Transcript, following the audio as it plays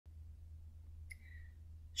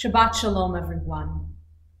Shabbat Shalom, everyone.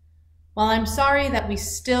 While I'm sorry that we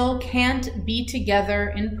still can't be together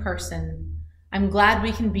in person, I'm glad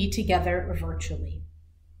we can be together virtually.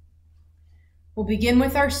 We'll begin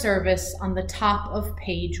with our service on the top of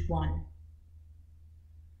page 1.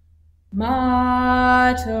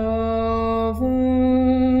 Ma tovu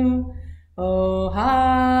ohalecha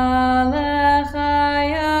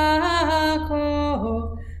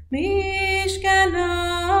Yaakov mishkanotecha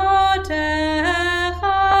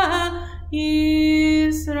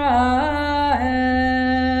Yisrael.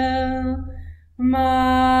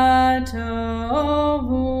 Ma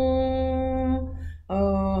tovu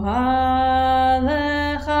ohalecha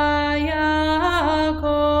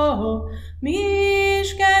Yaakov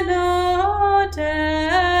mishkanotecha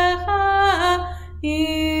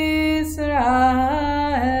Yisrael.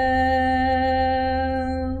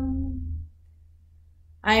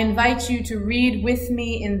 I invite you to read with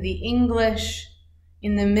me in the English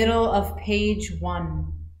in the middle of page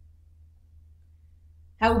 1.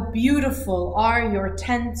 How beautiful are your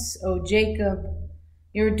tents, O Jacob,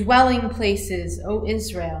 your dwelling places, O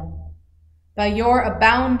Israel. By your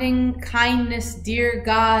abounding kindness, dear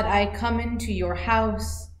God, I come into your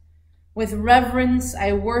house. With reverence,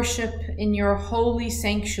 I worship in your holy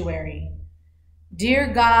sanctuary. Dear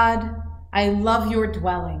God, I love your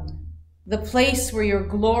dwelling, the place where your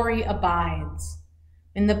glory abides.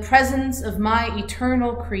 In the presence of my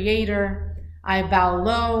eternal Creator, I bow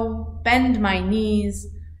low, bend my knees,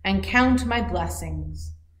 and count my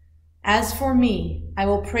blessings. As for me, I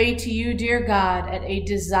will pray to you, dear God, at a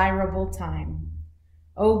desirable time.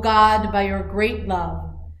 O God, by your great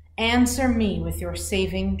love, answer me with your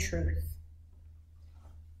saving truth.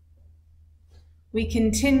 We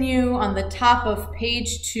continue on the top of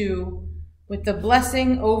page 2 with the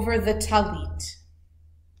blessing over the Talit.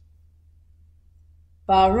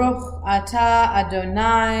 Baruch atah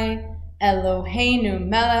Adonai Eloheinu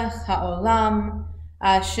melech haolam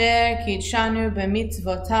asher kitshanu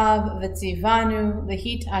b'mitzvotav v'tzivanu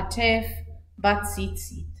lehit'atef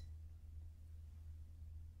batzitzit.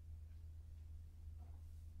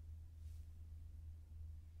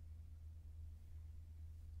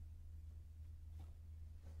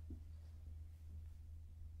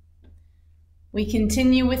 We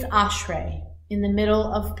continue with Ashrei in the middle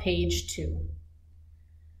of page 2.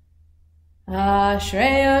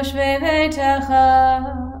 Ashrei yoshvei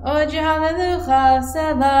beitecha, od yehalelucha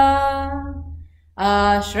selah.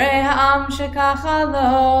 Ashrei ha'am shekacha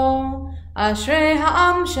lo, ashrei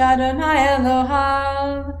ha'am sh'Adonai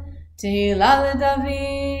Elohav. Tehillah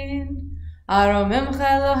leDavid, aromimcha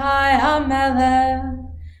Elohai hamelech,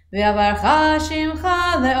 v'yavarcha shimcha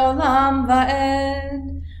le'olam va'ed.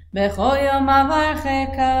 Bechol yom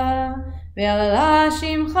avarcheka, v'yalala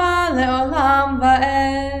shimcha le'olam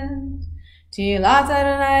va'ed. Tilat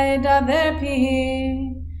Adonai daber pihi,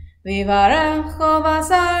 v'yivarech kol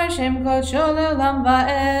basar shem kodsho le'olam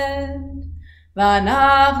va'ed.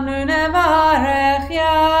 V'anachnu nevarech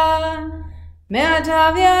yad,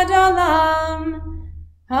 me'ata v'yad olam.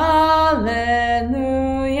 Hallelujah.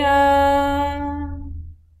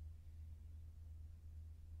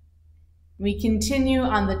 We continue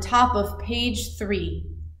on the top of page 3,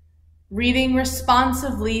 reading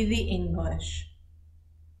responsively the English.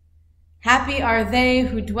 Happy are they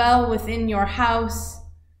who dwell within your house.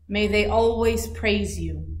 May they always praise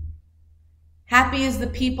you. Happy is the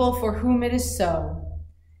people for whom it is so.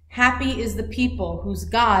 Happy is the people whose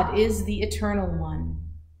God is the Eternal One.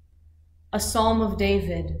 A Psalm of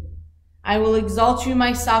David. I will exalt you,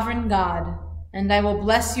 my sovereign God, and I will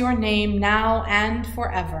bless your name now and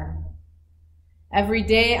forever. Every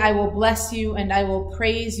day I will bless you, and I will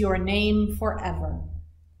praise your name forever.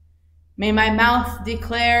 May my mouth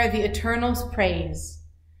declare the Eternal's praise.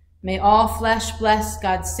 May all flesh bless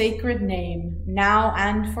God's sacred name, now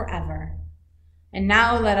and forever. And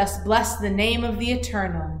now let us bless the name of the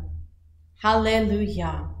Eternal.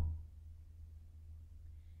 Hallelujah.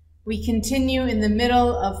 We continue in the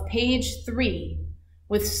middle of page 3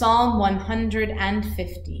 with Psalm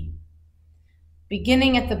 150.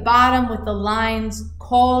 Beginning at the bottom with the lines,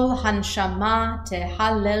 Kol Hanshama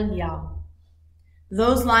Tehalel Yah.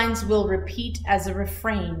 Those lines will repeat as a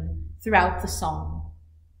refrain throughout the song.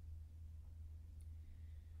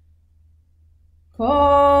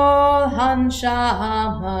 Kol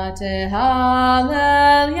Hanshama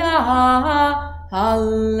Tehalel Yah,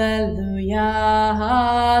 Hallelujah,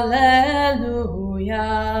 Hallelujah.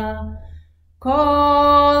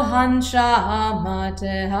 Kol hanshama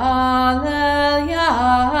tehalel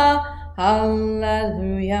Yah,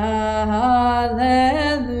 hallelujah,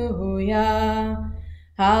 hallelujah,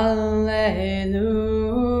 hallelujah.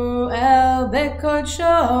 El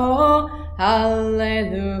lekodsho,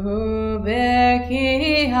 hallelu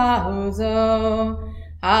beki hauzo,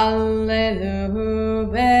 hallelu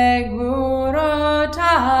begvurotav,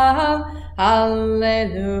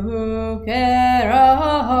 hallelu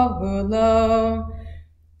kerogulo.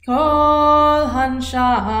 Kol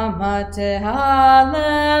hanshama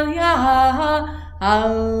tehallel,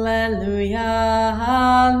 hallelujah,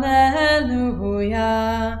 hallelujah.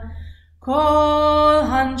 Kol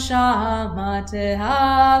hanshama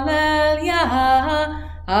tehallel,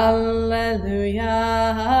 hallelujah,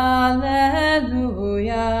 hallelujah.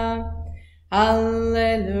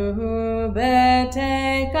 Hallelu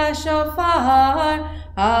beteka shofar,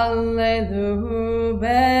 hallelu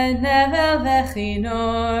benevel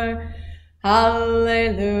vechinor,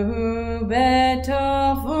 hallelu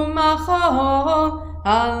betov umachol,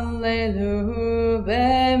 hallelu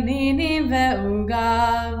beminim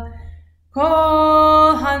veugav.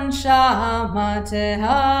 Kol hanshama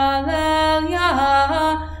tehallel,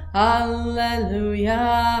 hallelujah,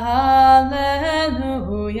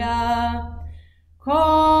 hallelujah.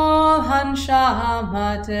 Kol hanshama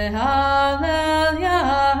tehallel,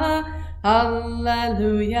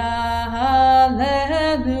 hallelujah,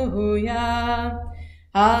 hallelujah.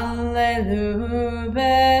 Hallelu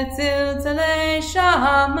betziltzalei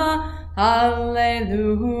shama, hallelu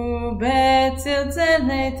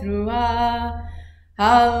betziltzalei truah.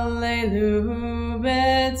 Hallelu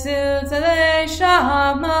betziltzalei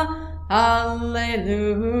shama, hallelu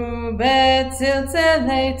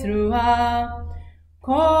betziltzalei truah.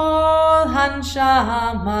 Kol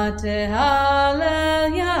hanshama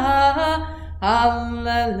tehallel,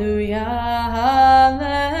 hallelujah,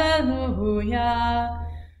 hallelujah.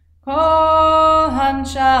 Kol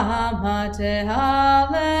hanshama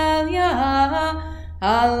tehallel,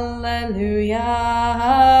 hallelujah,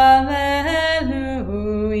 hallelujah.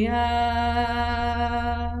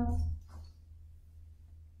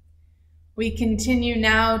 We continue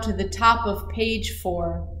now to the top of page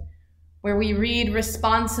 4, where we read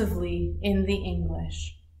responsively in the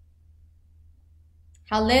English.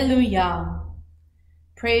 Hallelujah.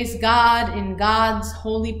 Praise God in God's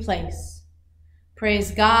holy place.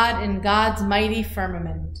 Praise God in God's mighty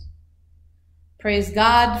firmament. Praise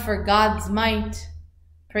God for God's might.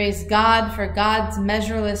 Praise God for God's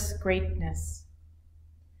measureless greatness.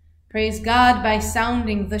 Praise God by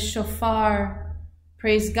sounding the shofar.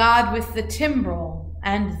 Praise God with the timbrel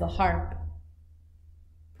and the harp.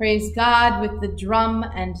 Praise God with the drum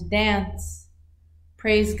and dance.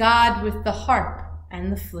 Praise God with the harp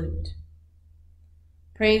and the flute.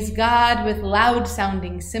 Praise God with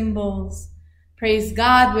loud-sounding cymbals. Praise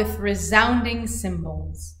God with resounding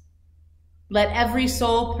cymbals. Let every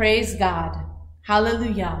soul praise God.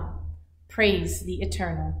 Hallelujah. Praise the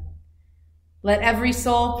Eternal. Let every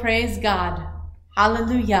soul praise God.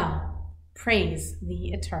 Hallelujah. Praise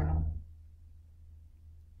the Eternal.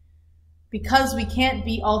 Because we can't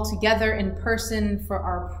be all together in person for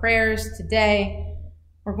our prayers today,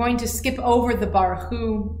 we're going to skip over the Baruch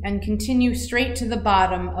Hu and continue straight to the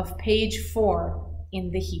bottom of page 4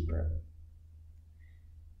 in the Hebrew.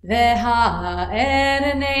 V'ha'er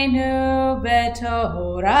eneinu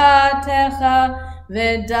b'toratecha,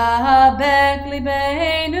 v'dabek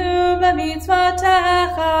libeinu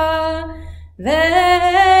b'mitzvotecha,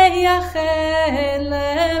 v'yachel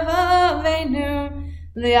levaveinu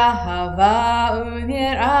Li'ahava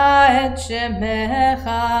u'nir'a et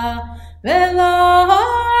shemecha, ve'lo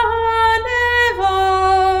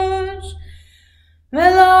nevosh,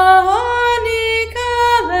 ve'lo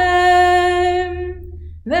nikalem,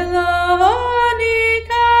 ve'lo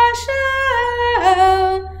nikashel,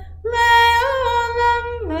 le'olam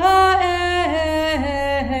va'ed,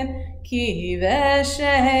 ki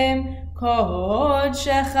v'shem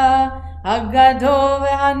kodshecha, Agadol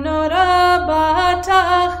ve'hanora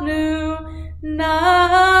b'atachnu,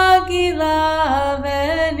 nagila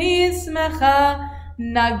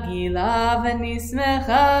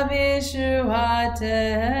v'nismecha b'yeshuatecha.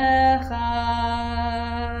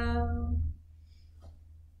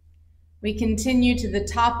 We continue to the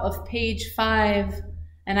top of page 5,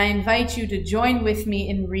 and I invite you to join with me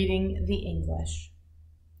in reading the English.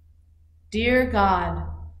 Dear God,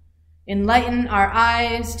 enlighten our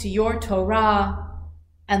eyes to your Torah,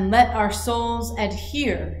 and let our souls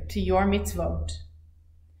adhere to your mitzvot.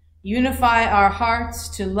 Unify our hearts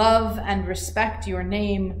to love and respect your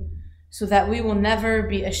name, so that we will never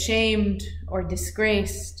be ashamed or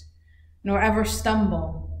disgraced, nor ever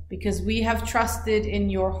stumble, because we have trusted in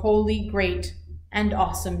your holy, great, and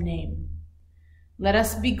awesome name. Let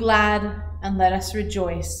us be glad and let us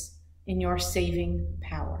rejoice in your saving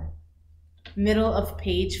power. Middle of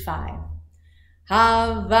page 5.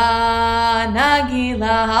 Hava,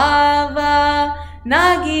 nagila, hava,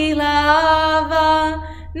 nagila, hava,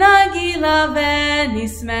 nagila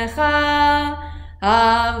venismecha.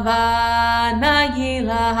 Hava,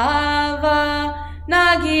 nagila, hava,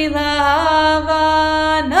 nagila, hava,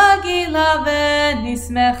 nagila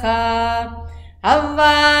venismecha.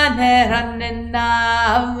 Hava neranena,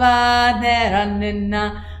 hava neranena,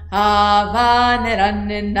 hava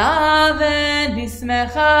neranena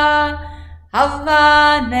venismecha.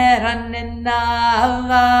 Hava neranena,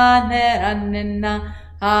 hava neranena,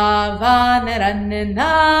 hava neranena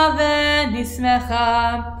venismecha.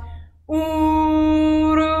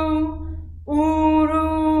 Uru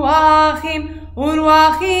achim, uru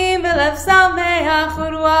achim belev sameach,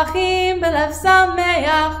 uru achim belev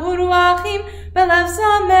sameach, uru achim belev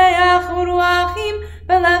sameach, uru achim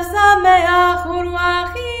belev sameach, uru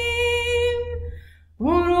achim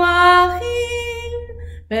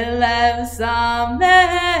belev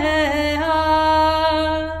sameach.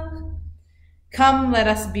 Come, let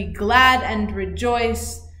us be glad and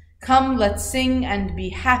rejoice. Come, let's sing and be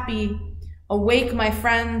happy. Awake, my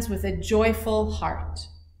friends, with a joyful heart.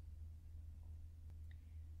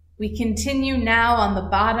 We continue now on the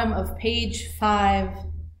bottom of page 5.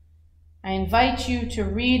 I invite you to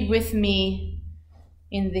read with me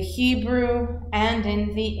in the Hebrew and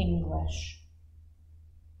in the English.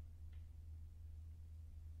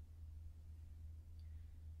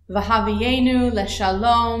 V'havienu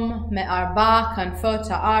leshalom me'arba kanfot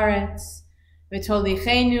ha'aretz,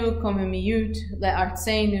 v'tolichenu komimiyut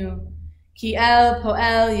le'artzenu, ki el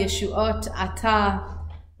poel yeshuot ata,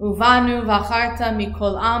 uvanu v'acharta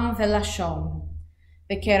mikol am velashon,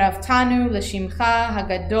 v'keravtanu l'shimcha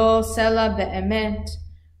hagadol sela be'emet,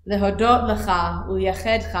 lehodot lecha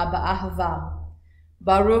u'yachedcha ba'ahava.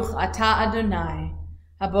 Baruch ata Adonai,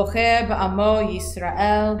 habocher ba'amo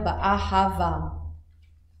Yisrael ba'ahava.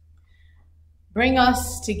 Bring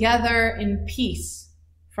us together in peace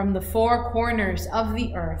from the four corners of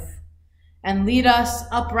the earth, and lead us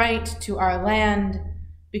upright to our land,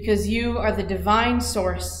 because you are the divine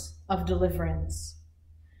source of deliverance.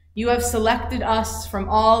 You have selected us from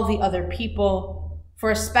all the other people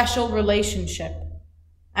for a special relationship,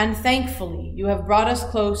 and thankfully you have brought us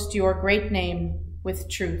close to your great name with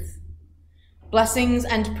truth. Blessings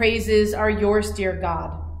and praises are yours, dear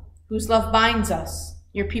God, whose love binds us,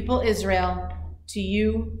 your people Israel, to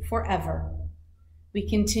you forever. We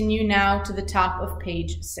continue now to the top of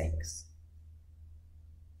page 6.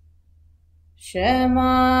 Shema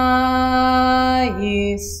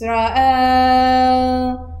Yisrael,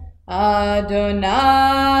 Adonai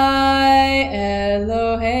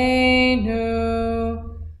Eloheinu,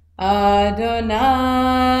 Adonai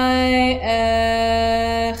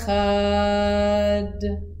Echad.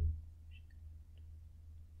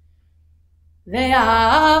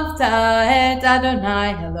 Ve'ahavta et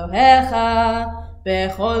Adonai Elohecha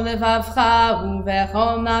bechol levavcha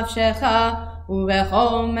uvechol nafshecha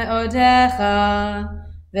uvechol me'odecha.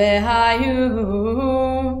 Ve'hayu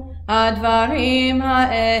advarim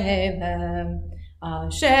ha'elem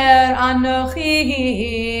asher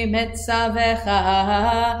anochi metzavecha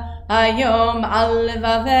hayom al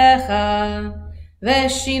levavecha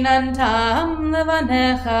ve'shinantam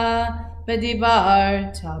levanecha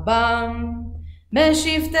v'dibarta bam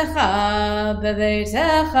בשבתך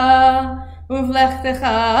בביתך ובלכתך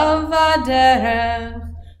בדרך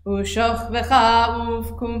ושוכבך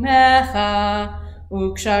ובקומך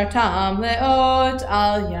וקשרתם לאות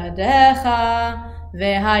על ידיך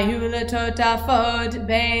והיו לטוטפות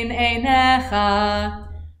בין עיניך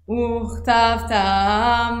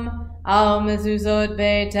וכתבתם על מזוזות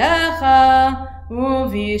ביתך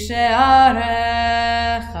ובשעריך.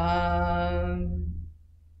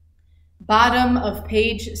 Bottom of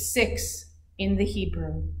page 6 in the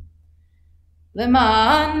Hebrew.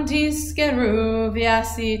 Leman tiskeru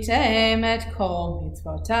v'yasitem et kol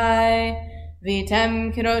mitzvotai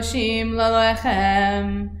v'tem kiroshim l'Elohechem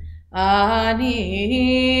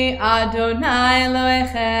ani Adonai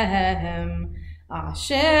Elohechem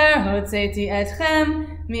asher hotzeti etchem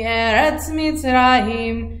mi'eretz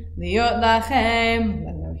Mitzrayim liot lachem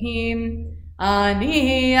l'Elohim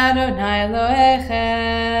ani Adonai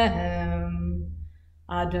Elohechem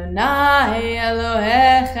Adonai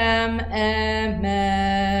Elohechem Emet.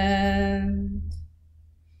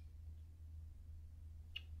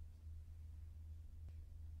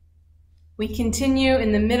 We continue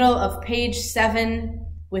in the middle of page 7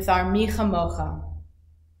 with our Mi Chamocha.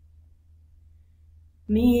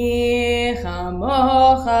 Mi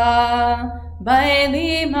Chamocha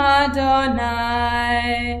Ba'elim Adonai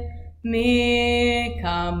Mi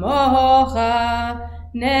Chamocha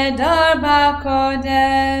נדר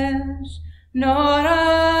בקודש, נורא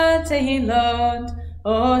תהילות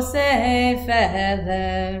עושה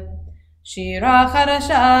פלא. שירה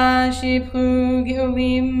חדשה שיבחו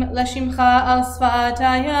גאולים לשמך על שפת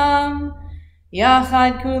הים,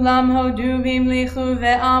 יחד כולם הודו והמליכו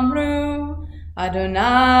ואמרו,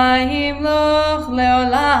 אדוני ימלוך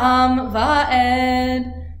לעולם ועד.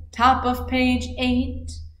 Top of page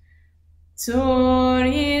 8. צור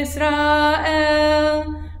ישראל,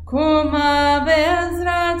 קומה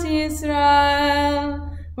בעזרת ישראל,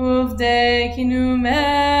 ובדי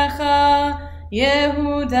קינומך,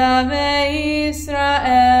 יהודה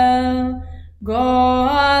וישראל.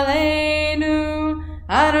 גואלנו,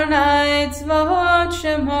 אדוני צבאות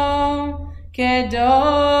שמו,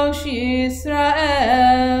 קדוש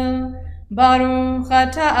ישראל. ברוך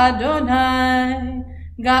אתה אדוני,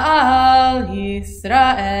 גאל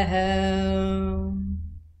Yisrael.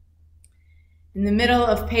 In the middle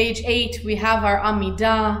of page 8, we have our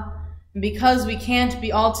Amidah. And because we can't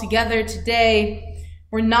be all together today,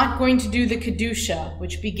 we're not going to do the Kedusha,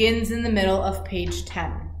 which begins in the middle of page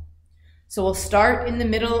 10. So we'll start in the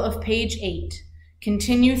middle of page 8,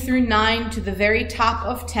 continue through 9 to the very top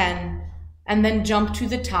of 10, and then jump to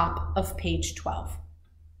the top of page 12.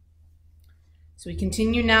 So we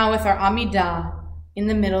continue now with our Amidah in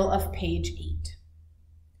the middle of page 8.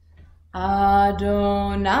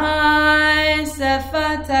 Adonai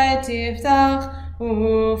sefatai tiftach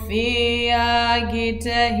ufi yagid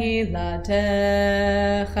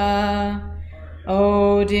tehilatecha.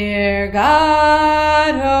 Oh dear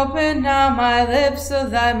God, open now my lips so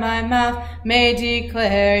that my mouth may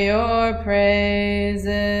declare your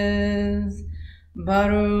praises.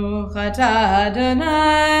 Baruch atah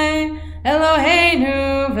Adonai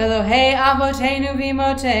Eloheinu v'Elohei Avoteinu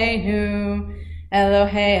v'Imotenu,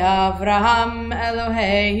 Elohei Avraham,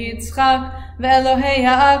 Elohei Yitzchak, v'Elohei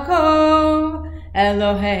Yaakov,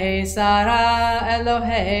 Elohei Sarah,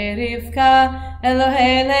 Elohei Rivka,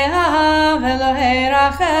 Elohei Leah, v'Elohei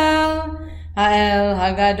Rachel, Ha'el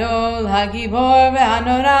Hagadol, Hagibor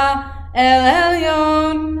v'Hanora, El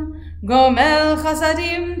Elyon, Gomel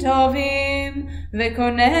Chasadim Tovim,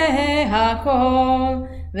 v'Koneh Hakol,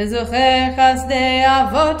 וזוכה חסדי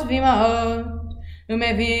אבות ואמהות,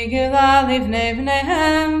 ומביא גאולה לבני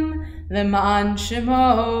בניהם, למען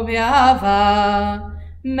שמו באהבה,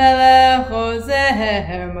 מלך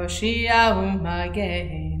עוזר, מושיע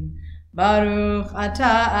ומגן. ברוך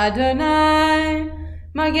אתה אדוני,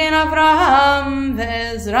 מגן אברהם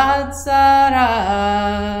ועזרת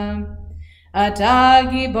שרה. אתה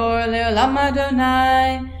גיבור לעולם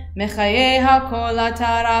אדוני, מחיי הכל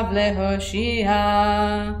אתה רב להושיע,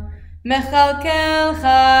 מכלכל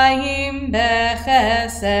חיים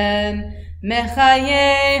בחסד,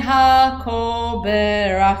 מחיי הכל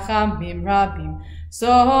ברחמים רבים,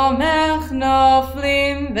 סומך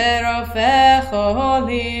נופלים ורופא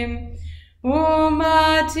חולים,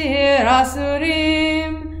 ומתיר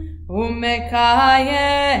אסורים,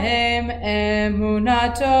 ומקיים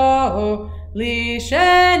אמונתו,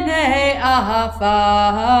 לשני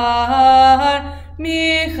עפר,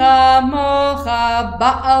 מי כמוך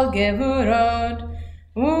בעל גבורות,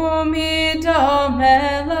 ומיתו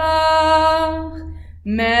מלך,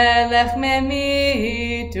 מלך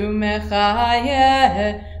ממית ומחיה,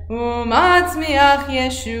 ומצמיח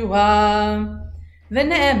ישועה,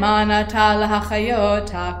 ונאמן אתה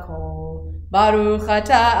להחיות הכל. ברוך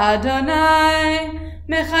אתה אדוני,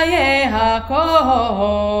 מחיי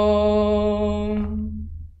הכל.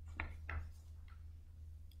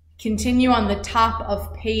 Continue on the top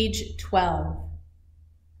of page 12.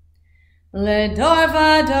 לדור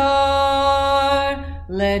ודור,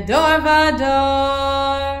 לדור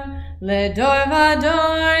ודור, לדור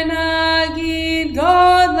ודור נגיד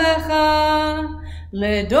גודלך.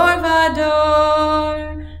 לדור ודור,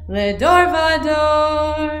 לדור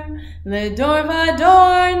ודור, לדור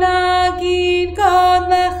ודור נגיד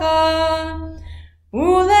גודלך.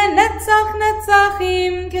 ולנצח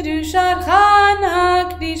נצחים קדושתך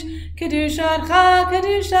נקדיש, קדושתך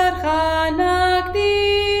קדושתך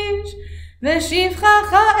נקדיש.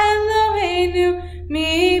 ושבחך אלוהינו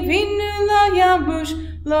מבינו לא ימוש,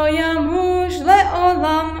 לא ימוש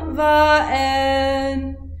לעולם ועד.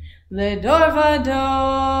 לדור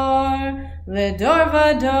ודור, לדור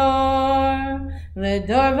ודור,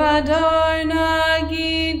 לדור ודור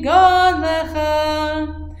נגיד גודלך.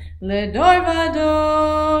 לדור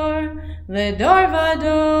ודור, לדור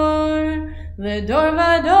ודור, לדור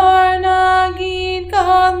ודור נגיד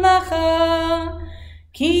גודלך.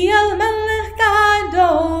 כי אל מלך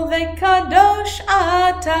גדול וקדוש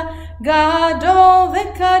אתה, גדול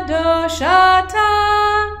וקדוש אתה.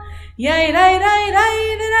 Yay, rai, rai, rai,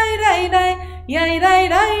 rai, rai, rai. Yay, rai,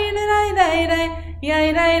 rai, rai, rai, rai.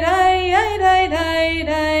 Yay, rai, rai, rai, rai, rai,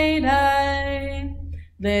 rai, rai.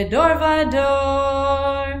 Ledor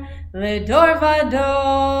vador, ledor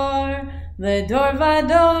vador, ledor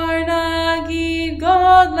vador nagid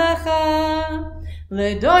god lecha.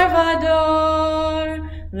 Ledor vador,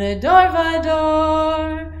 ledor vador,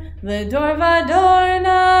 ledor vador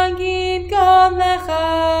nagid god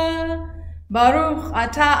lecha. Baruch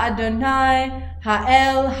atah Adonai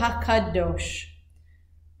ha'el hakadosh.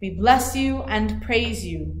 We bless you and praise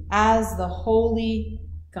you as the holy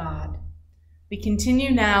God. We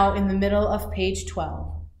continue now in the middle of page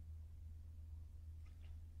 12.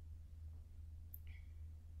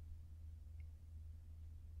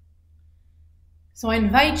 So I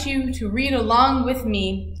invite you to read along with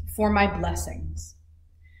me for my blessings.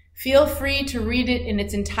 Feel free to read it in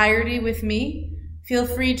its entirety with me. Feel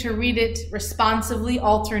free to read it responsively,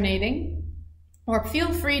 alternating, or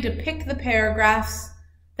feel free to pick the paragraphs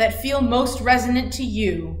that feel most resonant to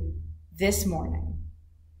you this morning.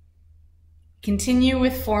 Continue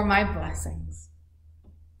with for my blessings.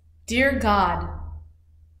 Dear God,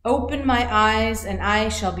 open my eyes and I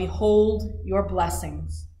shall behold your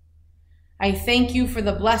blessings. I thank you for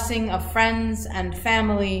the blessing of friends and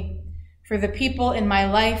family, for the people in my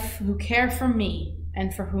life who care for me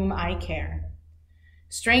and for whom I care.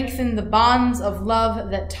 Strengthen the bonds of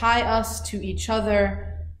love that tie us to each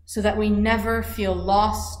other so that we never feel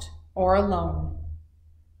lost or alone.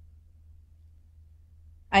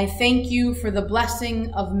 I thank you for the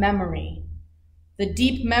blessing of memory, the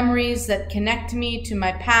deep memories that connect me to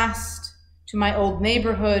my past, to my old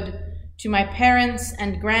neighborhood, to my parents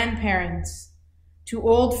and grandparents, to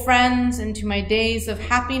old friends, and to my days of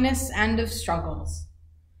happiness and of struggles.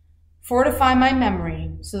 Fortify my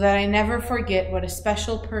memory so that I never forget what a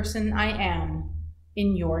special person I am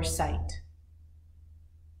in your sight.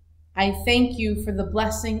 I thank you for the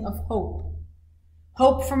blessing of hope,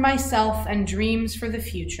 hope for myself and dreams for the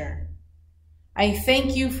future. I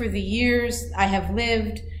thank you for the years I have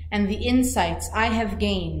lived and the insights I have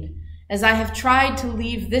gained as I have tried to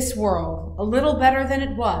leave this world a little better than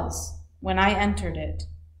it was when I entered it.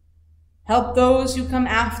 Help those who come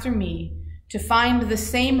after me to find the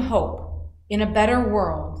same hope in a better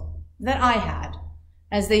world that I had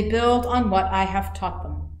as they build on what I have taught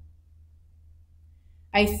them.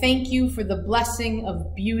 I thank you for the blessing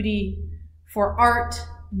of beauty, for art,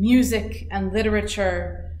 music, and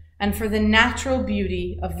literature, and for the natural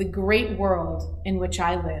beauty of the great world in which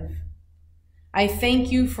I live. I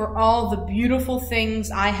thank you for all the beautiful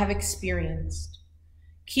things I have experienced.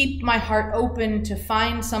 Keep my heart open to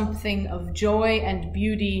find something of joy and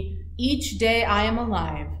beauty each day I am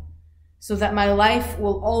alive, so that my life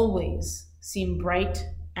will always seem bright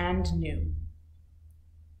and new.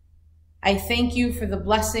 I thank you for the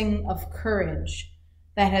blessing of courage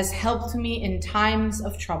that has helped me in times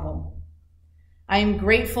of trouble. I am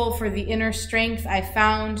grateful for the inner strength I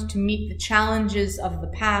found to meet the challenges of the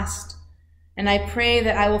past, and I pray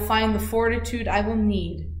that I will find the fortitude I will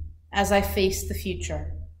need as I face the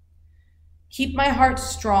future. Keep my heart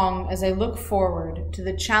strong as I look forward to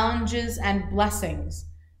the challenges and blessings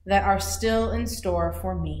that are still in store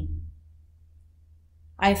for me.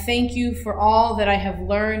 I thank you for all that I have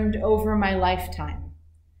learned over my lifetime,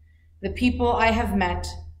 the people I have met,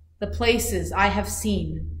 the places I have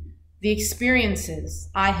seen, the experiences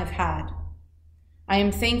I have had. I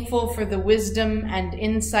am thankful for the wisdom and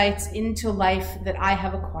insights into life that I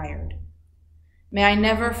have acquired. May I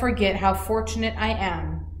never forget how fortunate I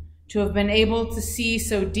am to have been able to see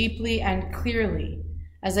so deeply and clearly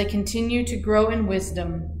as I continue to grow in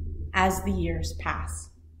wisdom as the years pass.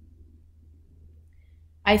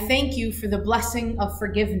 I thank you for the blessing of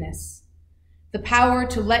forgiveness, the power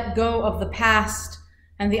to let go of the past,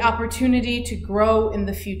 and the opportunity to grow in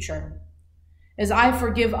the future. As I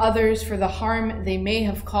forgive others for the harm they may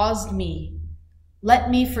have caused me, let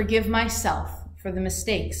me forgive myself for the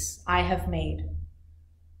mistakes I have made.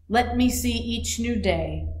 Let me see each new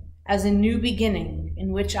day as a new beginning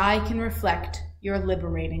in which I can reflect your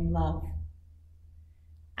liberating love.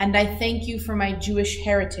 And I thank you for my Jewish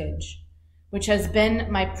heritage, which has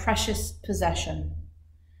been my precious possession.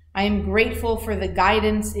 I am grateful for the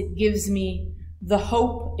guidance it gives me, the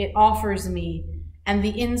hope it offers me, and the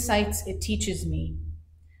insights it teaches me.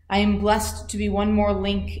 I am blessed to be one more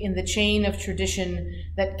link in the chain of tradition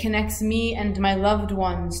that connects me and my loved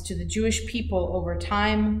ones to the Jewish people over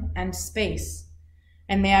time and space.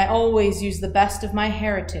 And may I always use the best of my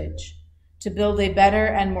heritage to build a better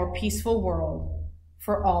and more peaceful world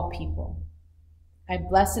for all people. I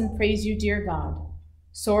bless and praise you, dear God,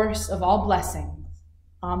 source of all blessings.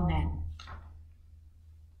 Amen.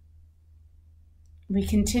 We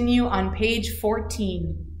continue on page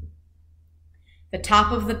 14, the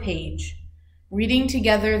top of the page, reading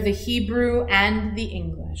together the Hebrew and the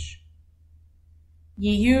English.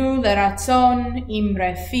 Yiyu leratzon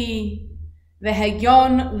imrefi,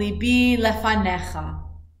 vehegyon libi lefanecha,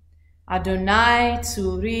 Adonai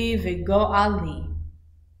tzuri v'go'ali.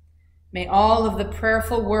 May all of the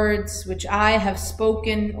prayerful words which I have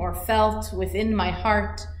spoken or felt within my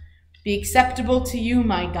heart be acceptable to you,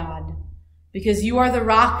 my God, because you are the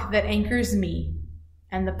rock that anchors me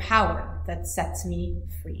and the power that sets me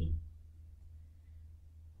free.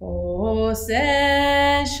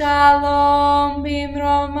 Oseh shalom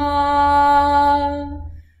bimroma,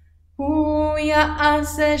 hu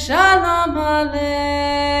ya'aseh shalom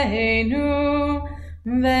aleinu,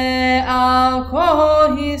 ve'al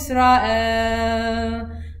kol Yisrael,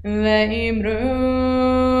 ve'imru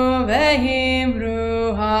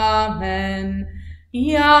amen.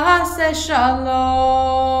 Ya'aseh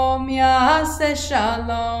shalom,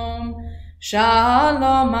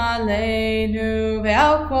 shalom aleinu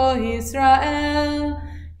ve'al kol Yisrael.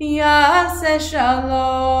 Ya'aseh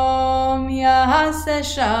shalom,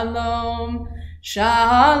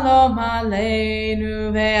 shalom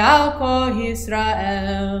aleinu ve'al kol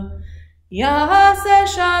Yisrael. Ya'aseh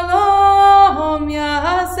shalom,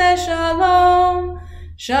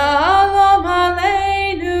 shalom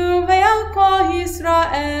aleinu ve'al kol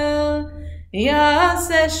Yisrael.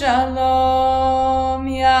 Ya'aseh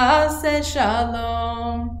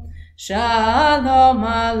shalom, shalom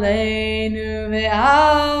aleinu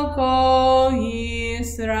ve'al kol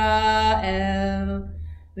Yisrael.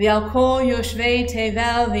 Ve'al kol yoshvei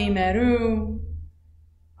tevel v'imeru.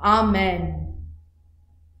 Amen.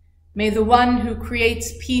 May the one who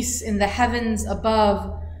creates peace in the heavens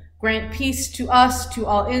above grant peace to us, to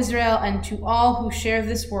all Israel, and to all who share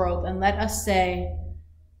this world. And let us say,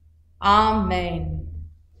 Amen.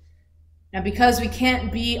 Now, because we can't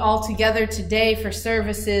be all together today for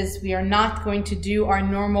services, we are not going to do our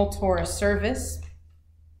normal Torah service.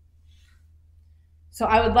 So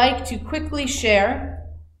I would like to quickly share,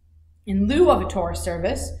 in lieu of a Torah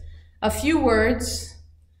service, a few words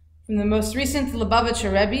from the most recent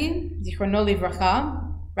Lubavitcher Rabbi, Zichrono Livracha,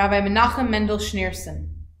 Rabbi Menachem Mendel Schneerson.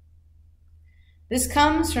 This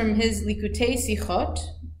comes from his Likutei Sichot,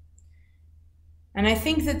 and I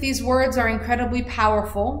think that these words are incredibly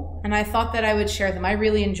powerful, and I thought that I would share them. I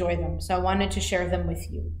really enjoy them, so I wanted to share them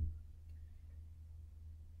with you.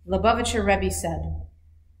 Lubavitcher Rebbe said,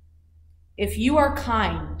 "If you are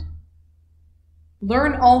kind,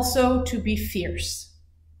 learn also to be fierce.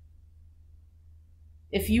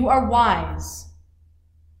 If you are wise,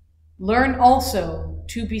 learn also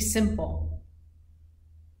to be simple.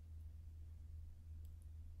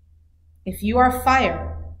 If you are fire,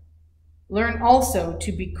 learn also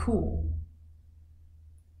to be cool.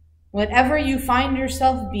 Whatever you find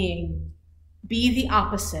yourself being, be the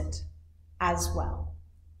opposite as well."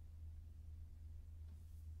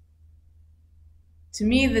 To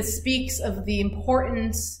me, this speaks of the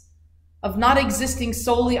importance of not existing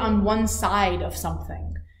solely on one side of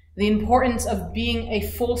something, the importance of being a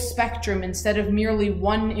full spectrum instead of merely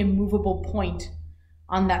one immovable point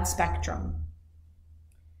on that spectrum.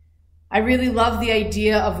 I really love the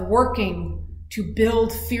idea of working to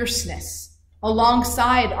build fierceness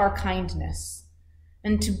alongside our kindness,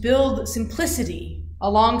 and to build simplicity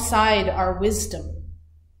alongside our wisdom,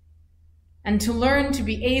 and to learn to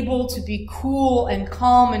be able to be cool and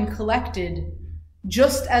calm and collected,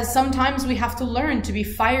 just as sometimes we have to learn to be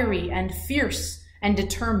fiery and fierce and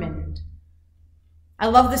determined. I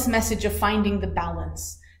love this message of finding the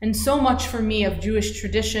balance, and so much for me of Jewish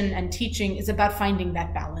tradition and teaching is about finding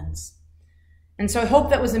that balance. And so I hope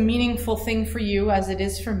that was a meaningful thing for you, as it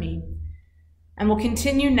is for me. And we'll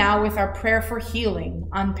continue now with our prayer for healing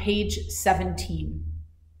on page 17.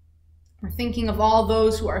 We're thinking of all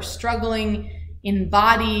those who are struggling in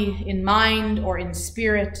body, in mind, or in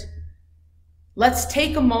spirit. Let's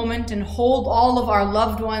take a moment and hold all of our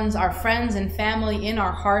loved ones, our friends and family in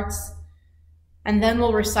our hearts, and then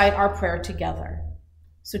we'll recite our prayer together.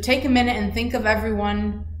 So take a minute and think of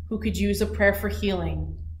everyone who could use a prayer for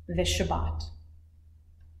healing this Shabbat.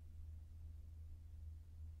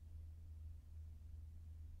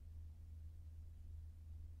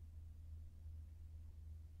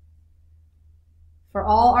 For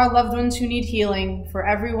all our loved ones who need healing, for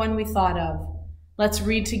everyone we thought of, let's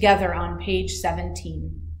read together on page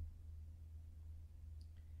 17.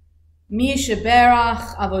 Mi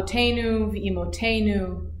sheberach avotenu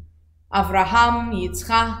v'imotenu, Avraham,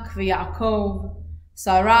 Yitzchak, v'Yaakov,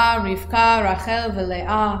 Sarah, Rivka, Rachel,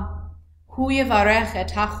 v'Leah, hu yevarech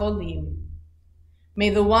et hacholim. May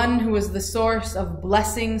the one who is the source of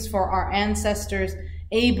blessings for our ancestors,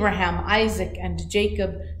 Abraham, Isaac, and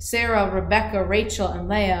Jacob, Sarah, Rebekah, Rachel, and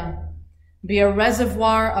Leah, be a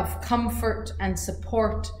reservoir of comfort and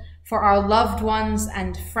support for our loved ones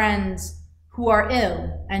and friends who are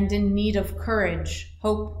ill and in need of courage,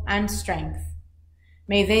 hope, and strength.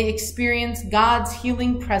 May they experience God's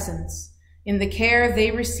healing presence in the care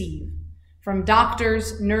they receive from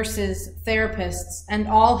doctors, nurses, therapists, and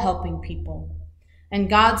all helping people, and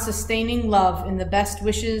God's sustaining love in the best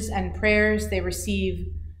wishes and prayers they receive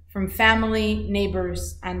from family,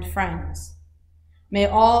 neighbors, and friends. May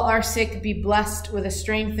all our sick be blessed with a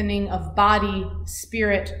strengthening of body,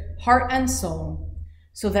 spirit, heart, and soul,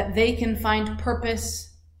 so that they can find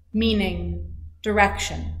purpose, meaning,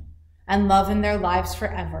 direction, and love in their lives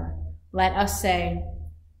forever. Let us say,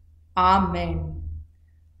 Amen.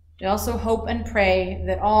 We also hope and pray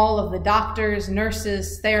that all of the doctors,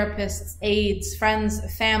 nurses, therapists, aides, friends,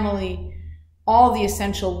 family, all the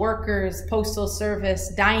essential workers, postal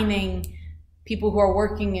service, dining, people who are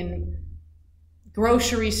working in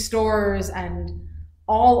grocery stores and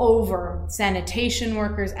all over, sanitation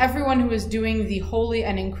workers, everyone who is doing the holy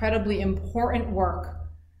and incredibly important work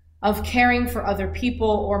of caring for other people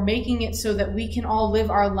or making it so that we can all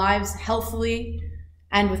live our lives healthily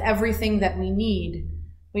and with everything that we need.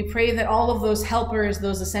 We pray that all of those helpers,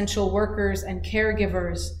 those essential workers and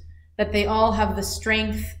caregivers, that they all have the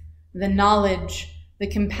strength, the knowledge, the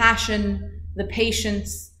compassion, the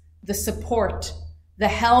patience, the support, the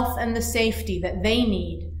health, and the safety that they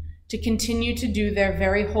need to continue to do their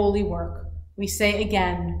very holy work. We say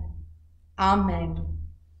again, Amen.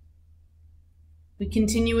 We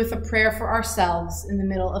continue with a prayer for ourselves in the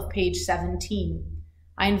middle of page 17.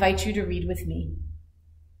 I invite you to read with me.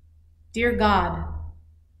 Dear God,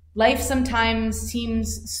 life sometimes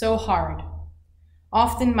seems so hard.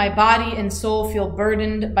 Often my body and soul feel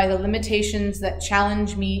burdened by the limitations that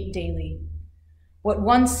challenge me daily. What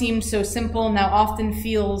once seemed so simple now often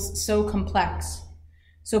feels so complex.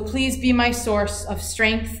 So please be my source of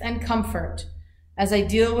strength and comfort as I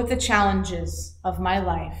deal with the challenges of my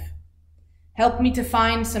life. Help me to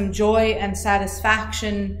find some joy and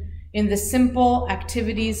satisfaction in the simple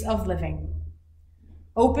activities of living.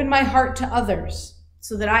 Open my heart to others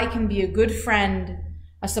so that I can be a good friend,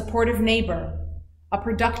 a supportive neighbor, a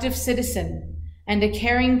productive citizen, and a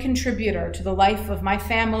caring contributor to the life of my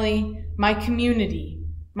family, my community,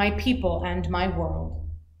 my people, and my world.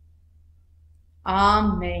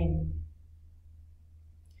 Amen.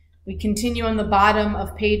 We continue on the bottom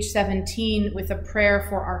of page 17 with a prayer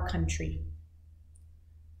for our country.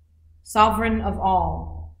 Sovereign of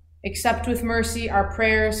all, accept with mercy our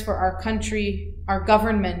prayers for our country, our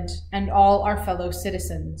government, and all our fellow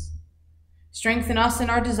citizens. Strengthen us in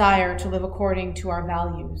our desire to live according to our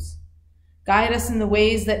values. Guide us in the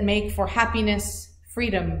ways that make for happiness,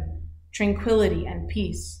 freedom, tranquility, and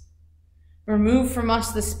peace. Remove from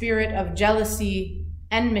us the spirit of jealousy,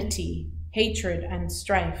 enmity, hatred, and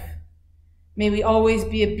strife. May we always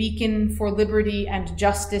be a beacon for liberty and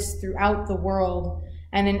justice throughout the world,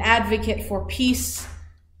 and an advocate for peace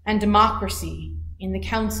and democracy in the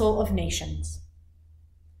Council of Nations.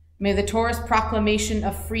 May the Torah's proclamation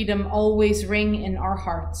of freedom always ring in our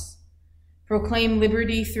hearts. Proclaim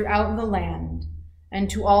liberty throughout the land and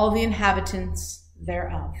to all the inhabitants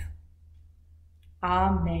thereof.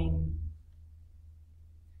 Amen.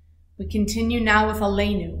 We continue now with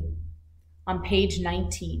Aleinu on page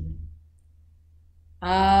 19.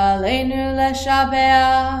 Aleinu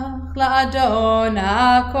leshabeach la'adon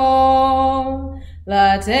hakol,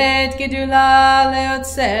 לתת גדולה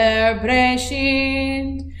ליוצר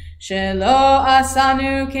בראשית, שלא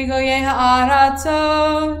עשנו כגויי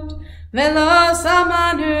הארצות, ולא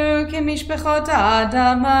שמנו כמשפחות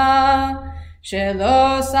האדמה,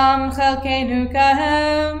 שלא שם חלקנו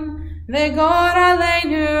כהם,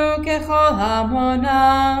 וגורלנו ככל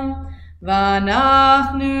המונם,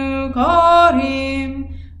 ואנחנו קוראים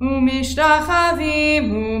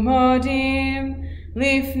ומשתחווים ומודים,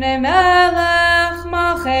 לפני מלך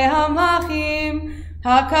מלכי המלכים,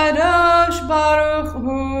 הקדוש ברוך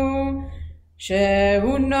הוא,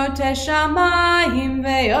 שהוא נוטה שמיים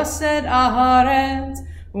ויוסד הארץ,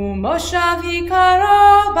 ומושב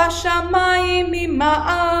יקרו בשמיים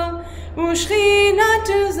ממעל,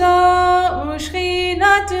 ושכינתו זו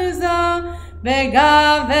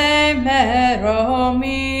בגבי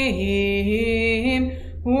מרומים,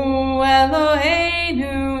 הוא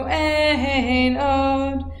אלוהינו אין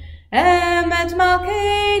עוד, אמת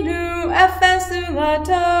מלכנו אפס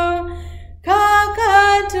זולתו,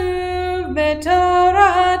 ככתוב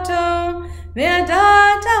בתורתו,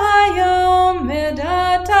 וידעת היום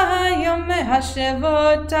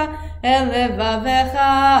והשבותה אל לבבך,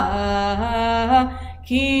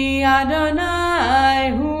 כי אדוני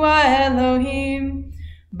הוא האלוהים,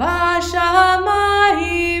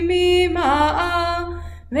 בשמיים ממעל,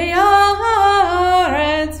 ועל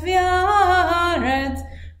הארץ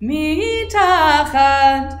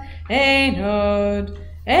מתחת, אין עוד.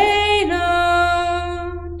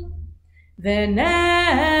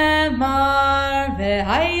 ונאמר,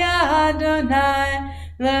 והיה אדוני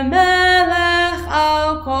למלך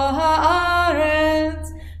על כל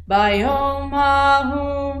הארץ, ביום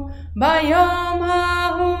ההוא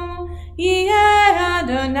יהיה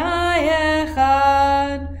אדוני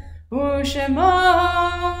אחד, ושמו אחד.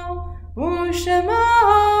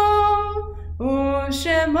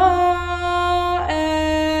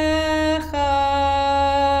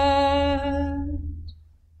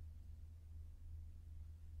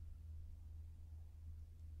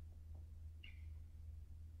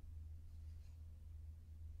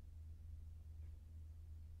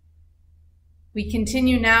 We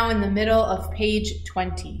continue now in the middle of page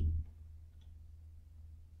 20.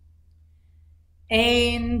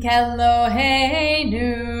 Ein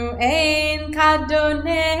keloheinu, ein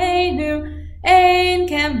kadonenu, ein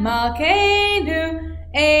kemalkeinu,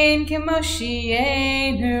 ein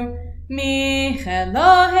kemoshienu, mi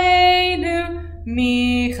cheloheinu,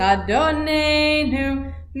 mi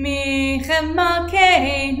chadonenu, mi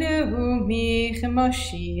chemalkeinu, mi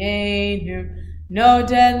chemoshienu.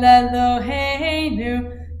 Nodel Eloheinu,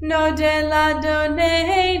 nodel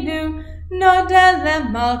Adonenu, nodel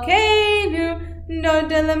Malkeinu,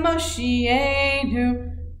 nodel Moshienu.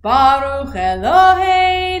 Baruch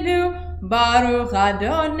Eloheinu, Baruch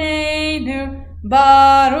Adonenu,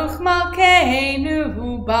 Baruch Malkeinu,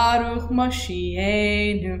 Baruch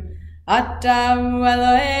Moshienu. Atahu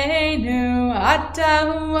Eloheinu,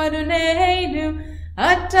 Atahu Adonenu,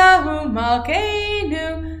 Atahu Malkeinu,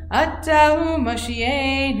 Atahu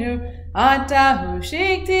Moshienu, Atahu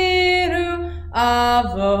Shiktiru,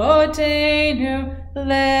 Avotenu,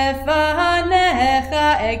 Lefanecha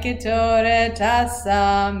Eketoret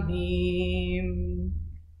Asamim.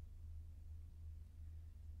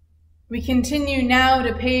 We continue now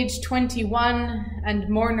to page 21 and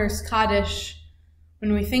Mourner's Kaddish,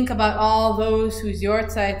 when we think about all those whose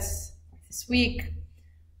Yortzites this week,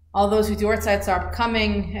 all those whose Yortzites are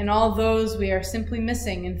coming, and all those we are simply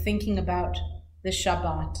missing in thinking about this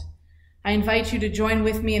Shabbat. I invite you to join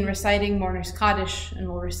with me in reciting Mourner's Kaddish, and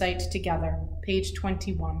we'll recite together. Page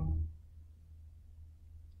 21.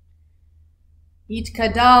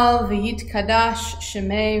 Yitkadal v'yitkadash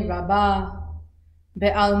shemei Rabbi,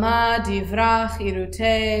 be'alma divrach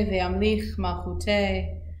irute ve'amlich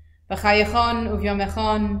malchute, v'chayechon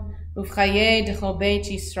uvyomechon uvchaye dechol beit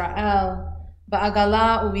Yisrael,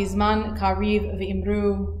 ba'agala ubizman kariv v'imru,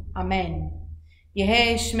 amen.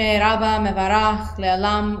 Yehe shmei Rabba mevarach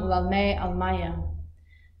le'alam ulalmei almaya.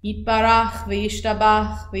 Yitbarach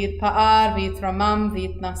v'yishtabach v'yitpa'ar v'yitramam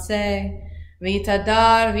v'yitnaseh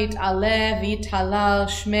v'yitadar v'yit'aleh v'yithalal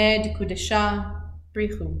shmed kudesha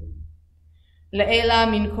brichu. Le'ela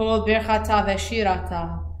min kol birchata v'shirata,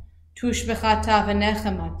 tushbechata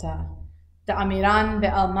v'nechemata, da'amiran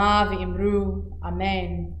be'alma v'imru,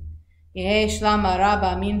 amen. Yehe shlama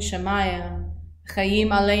Rabba min Shemaya, Chayim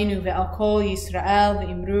aleinu ve'al kol Yisrael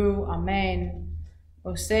ve'imru, amen.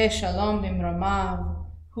 Oseh shalom b'imromav,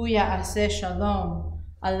 hu ya'aseh shalom,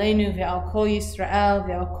 aleinu ve'al kol Yisrael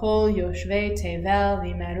ve'al kol yoshvei tevel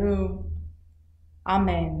v'imeru,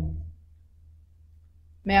 amen.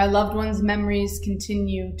 May our loved ones' memories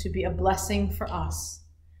continue to be a blessing for us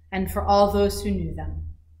and for all those who knew them.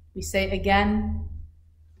 We say again,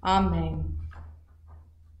 amen.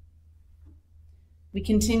 We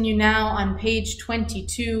continue now on page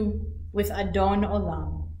 22 with Adon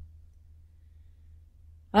Olam.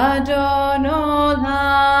 Adon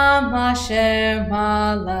Olam asher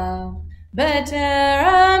malach,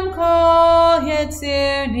 beterem kol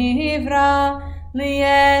yetzir nivra,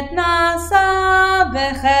 liet nasa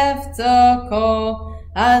bechefzo kol,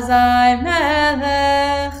 azai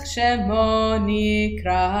melech shemo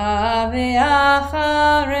nikra,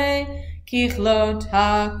 ve'acharei kichlot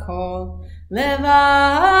hakol.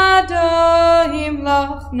 Levado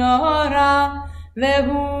himloch nora,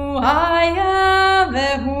 vehu haya,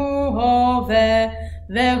 vehu hove,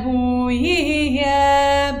 vehu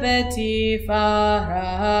yeh betifara,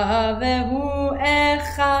 vehu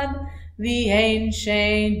echad, v'ein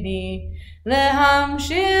sheni,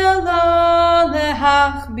 lehamshil lo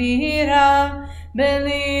lehachbira,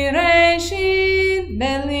 beli reshit,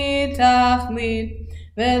 beli tachlit,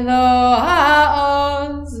 Velo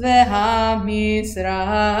ha'oz ve'ha'misra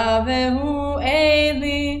vehu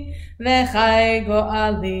Eli וחי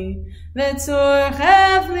גואלי, וצור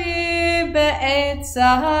חבלי בעת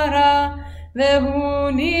צרה,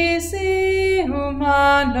 והוא ניסי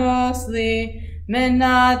ומנוס לי,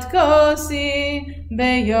 מנת כוסי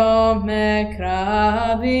ביום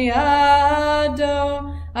קרב ידו,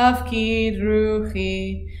 אפקיד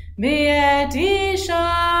רוחי בעת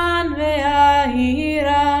אישן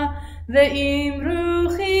וההירה, ואם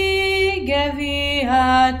רוחי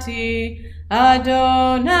גביעתי,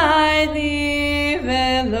 אדוני לי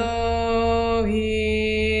ולא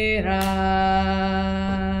יירא.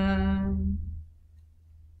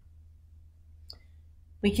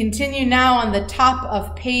 We continue now on the top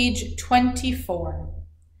of page 24.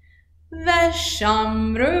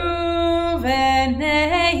 Veshamru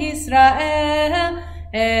v'nei Yisrael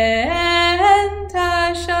et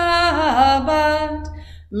ha-Shabbat,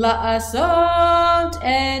 la'asot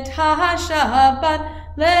et ha-Shabbat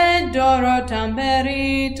ledorotam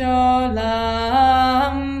berit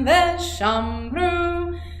olam.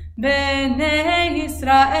 Veshamru v'nei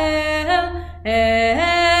Yisrael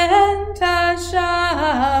et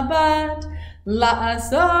ha-Shabbat,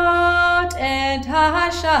 la'asot et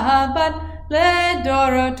ha-Shabbat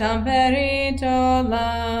ledorotam berit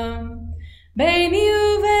olam. Beini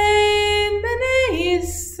uvein bnei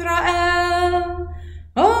Yisrael,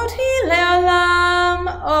 oti leolam,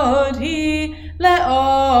 oti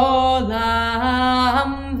leolam.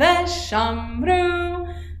 Veshamru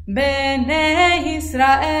bnei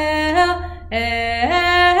Yisrael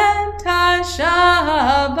et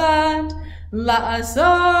ha-Shabbat,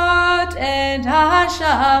 la'asot et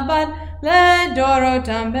ha-Shabbat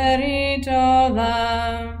ledorotam berit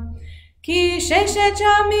olam. Ki sheshet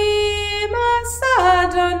yamim asa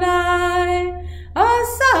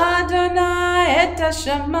Adonai et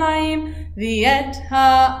hashamayim v'et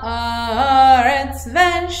haaretz.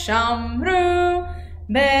 Veshamru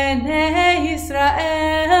bnei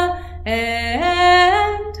Yisrael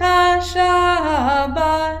et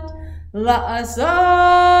ha-Shabbat,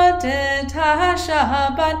 la'asot et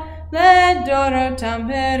ha-Shabbat ledorotam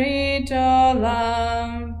berit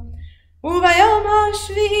olam. Ubayom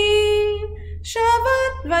hashvi'i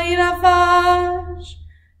Shabbat vayinafash,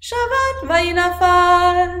 Shabbat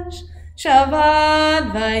vayinafash, Shabbat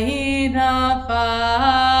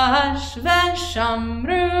vayinafash.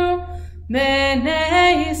 Veshamru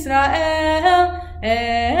bnei Yisrael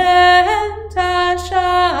et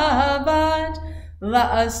ha-Shabbat,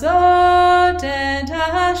 la'asot et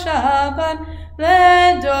ha-Shabbat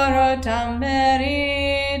ledorotam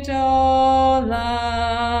berit olam.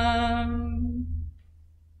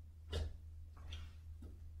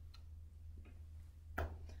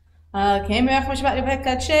 Kemerach Shabbat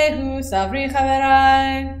Yevekadshehu Savri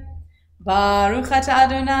Chaverai. Baruch Ata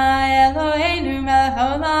Adonai Eloheinu Melech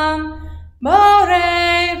Haolam,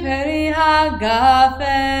 Borei Peri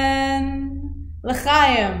Hagafen.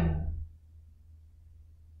 L'chaim.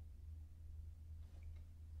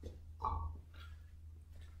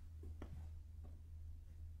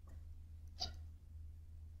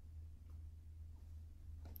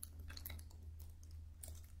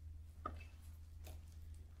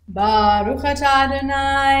 Baruch Ata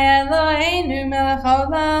Adonai Eloheinu Melech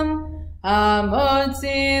Haolam,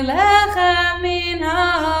 Hamotzi lechem min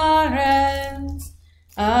haaretz.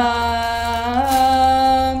 Amen.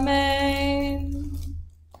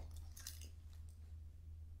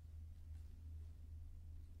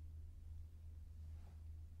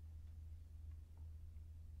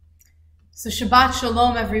 So Shabbat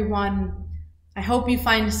Shalom, everyone. I hope you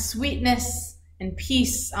find sweetness and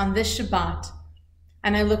peace on this Shabbat,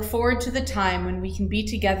 and I look forward to the time when we can be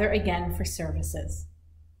together again for services.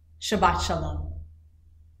 Shabbat Shalom.